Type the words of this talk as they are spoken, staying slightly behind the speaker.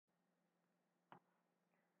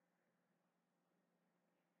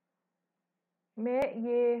मैं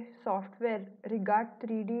ये software regard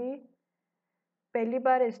 3D पहली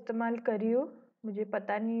बार इस्तेमाल करी हूँ। मुझे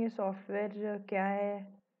पता नहीं ये सॉफ्टवेयर क्या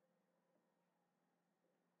है।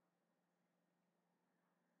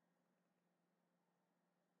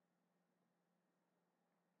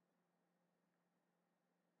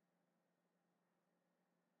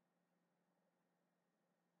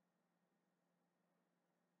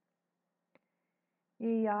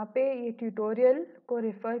 ये यहाँ पे ये ट्यूटोरियल को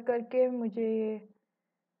रेफ़र करके मुझे ये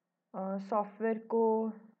सॉफ्टवेयर को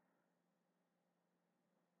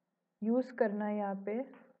यूज़ करना है यहाँ पे।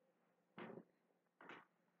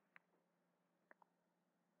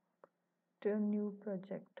 To new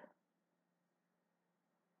project.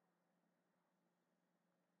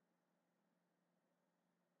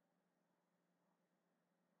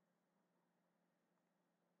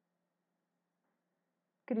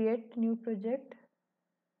 Create new project.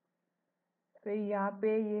 फिर यहाँ पे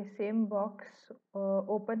ये सेम बॉक्स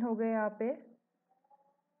ओपन हो गया। यहाँ पे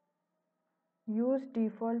use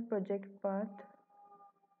default project path,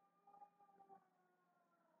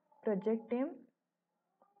 project name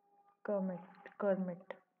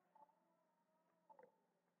kermit।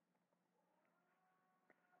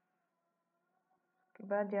 के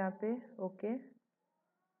बाद यहाँ पे okay.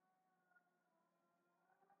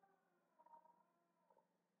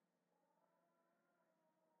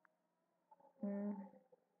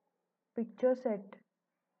 Picture set.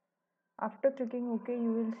 After clicking OK,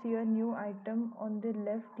 you will see a new item on the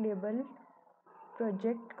left label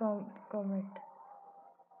Project Commit.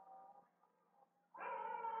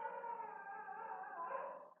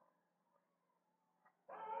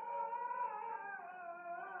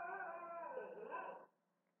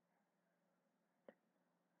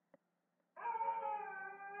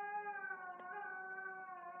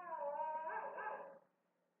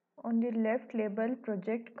 On the left label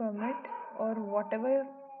Project Commit or whatever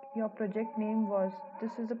your project name was.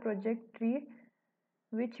 This is a project tree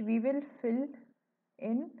which we will fill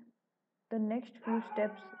in the next few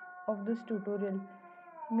steps of this tutorial.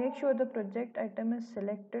 Make sure the project item is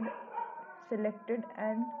selected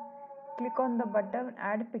and click on the button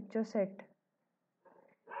Add Picture Set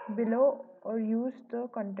below or use the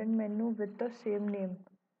content menu with the same name.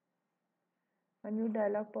 A new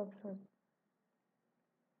dialog pops up.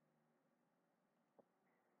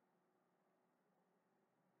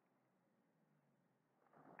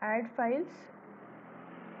 Add files.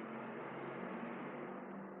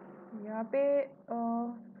 यहाँ पे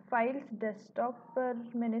files desktop पर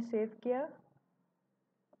मैंने save किया।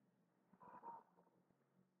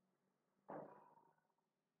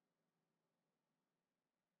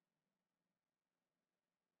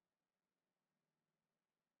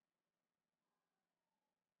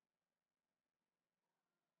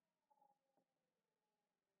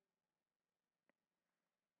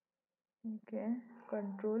 Okay,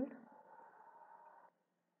 control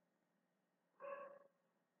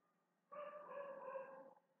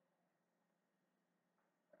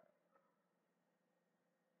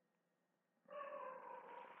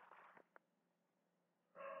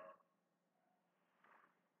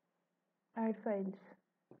add files.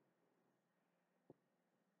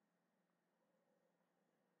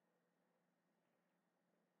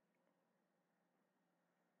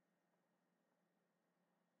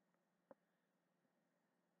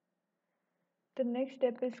 The next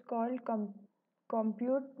step is called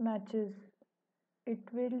compute matches. It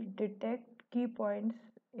will detect key points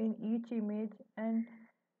in each image and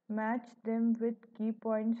match them with key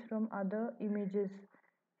points from other images.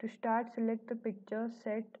 To start, select the picture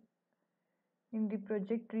set in the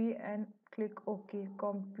project tree and click OK.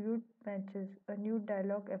 Compute matches. A new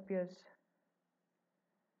dialog appears.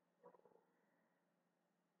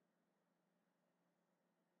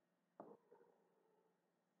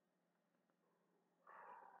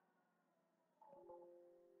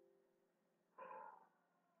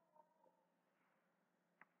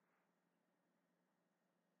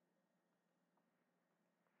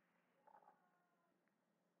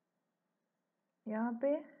 यहाँ पे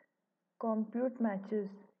compute matches,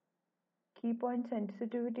 key point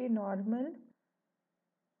sensitivity normal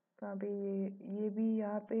का भी ये भी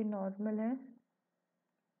यहाँ पे normal है।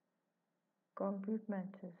 compute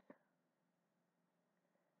matches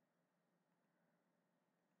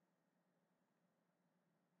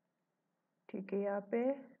ठीक है। यहाँ पे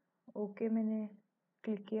ओके मैंने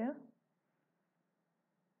क्लिक किया।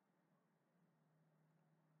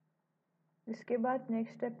 इसके बाद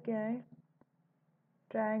नेक्स्ट स्टेप क्या है?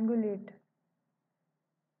 triangulate.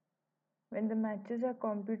 When the matches are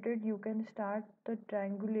computed, you can start the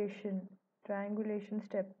triangulation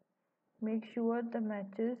step. Make sure the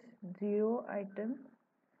matches 0 item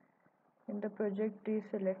in the project tree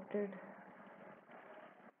selected.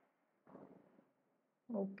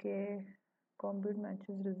 Okay, compute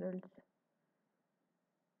matches results.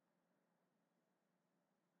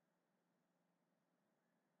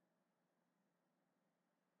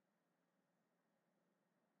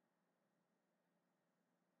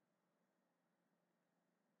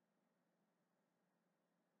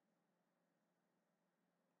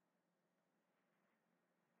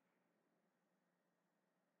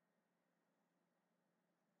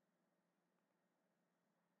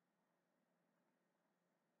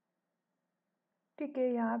 ठीक है,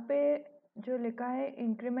 यहाँ पे जो लिखा है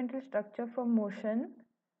इंक्रीमेंटल स्ट्रक्चर फॉर मोशन,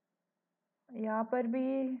 यहाँ पर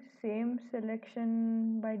भी सेम सिलेक्शन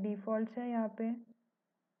बाय डिफ़ॉल्ट है यहाँ पे।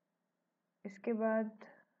 इसके बाद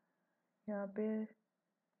यहाँ पे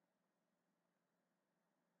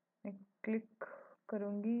मैं क्लिक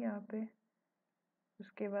करूँगी यहाँ पे,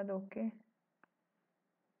 उसके बाद ओके।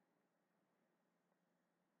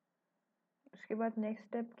 उसके बाद नेक्स्ट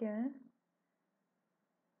स्टेप क्या है?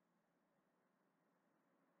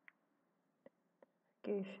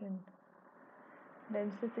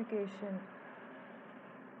 Densification.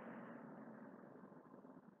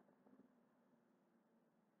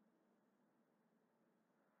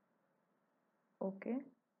 Okay,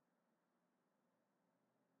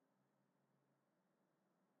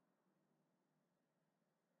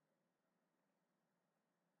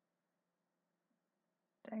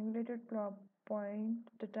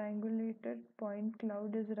 the triangulated point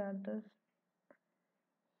cloud is rather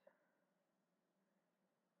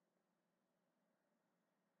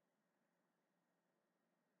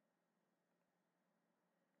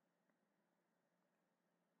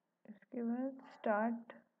इसके बाद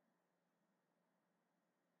स्टार्ट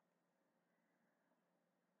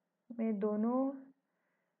में दोनों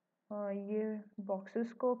ये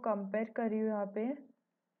बॉक्सेस को कंपेयर कर रही हूँ यहाँ पे।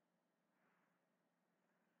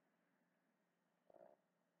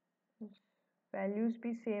 वैल्यूज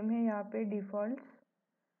भी सेम है यहाँ पे डिफ़ॉल्ट।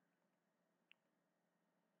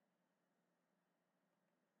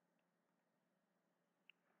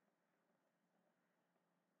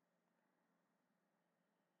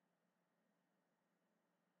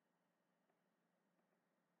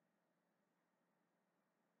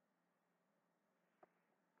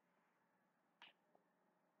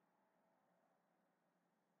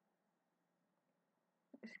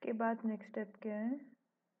 इसके बाद नेक्स्ट स्टेप क्या है?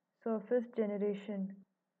 Surface generation.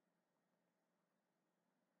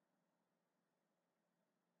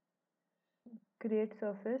 क्रिएट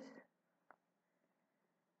सरफेस,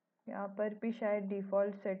 यहाँ पर भी शायद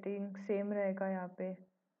डिफ़ॉल्ट सेटिंग सेम रहेगा यहाँ पे।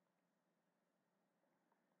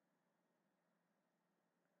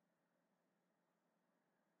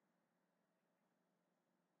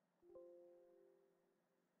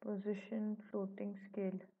 Position floating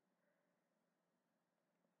scale.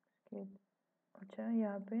 अच्छा,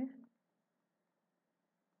 यहाँ पे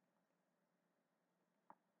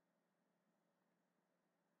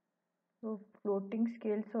तो फ्लोटिंग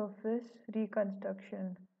स्केल सरफेस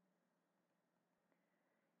रिकंस्ट्रक्शन,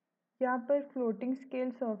 यहाँ पर फ्लोटिंग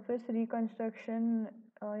स्केल सरफेस रिकंस्ट्रक्शन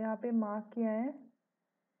यहाँ पे मार्क किया है,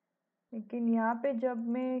 लेकिन यहाँ पे जब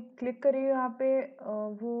मैं क्लिक कर रही हूँ यहाँ पे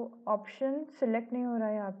वो ऑप्शन सिलेक्ट नहीं हो रहा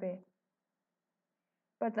है यहाँ पे।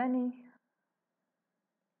 पता नहीं,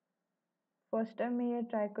 फर्स्ट टाइम मैं ये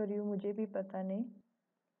ट्राई कर रही हूँ, मुझे भी पता नहीं,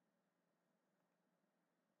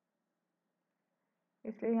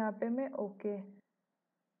 इसलिए यहाँ पे मैं ओके।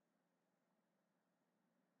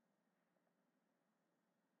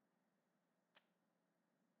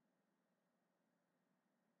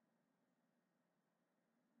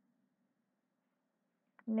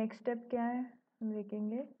 नेक्स्ट स्टेप क्या है हम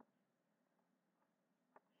देखेंगे,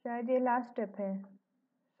 शायद ये लास्ट स्टेप है,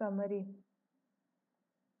 समरी।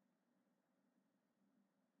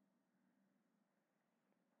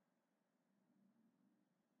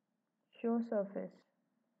 Show surface.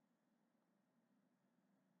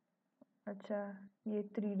 अच्छा, ये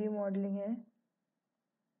 3D मॉडलिंग है।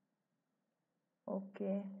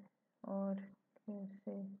 ओके, और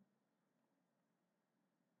कैसे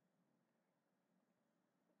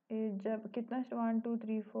ये जब कितना 1 2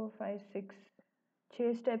 3 4 5 6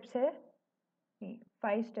 6 स्टेप्स है,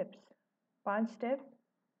 5 स्टेप्स, 5 स्टेप,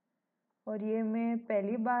 और ये मैं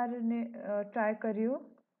पहली बार ट्राई कर रही हूँ।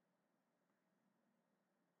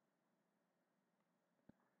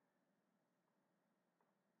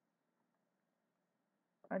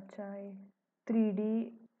 अच्छा, ये 3D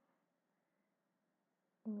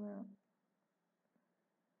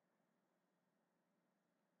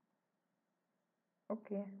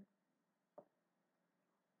ओके।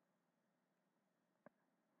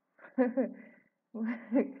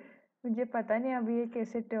 मुझे पता नहीं अभी ये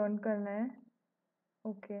कैसे टर्न करना है।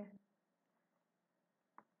 ओके।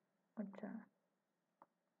 अच्छा।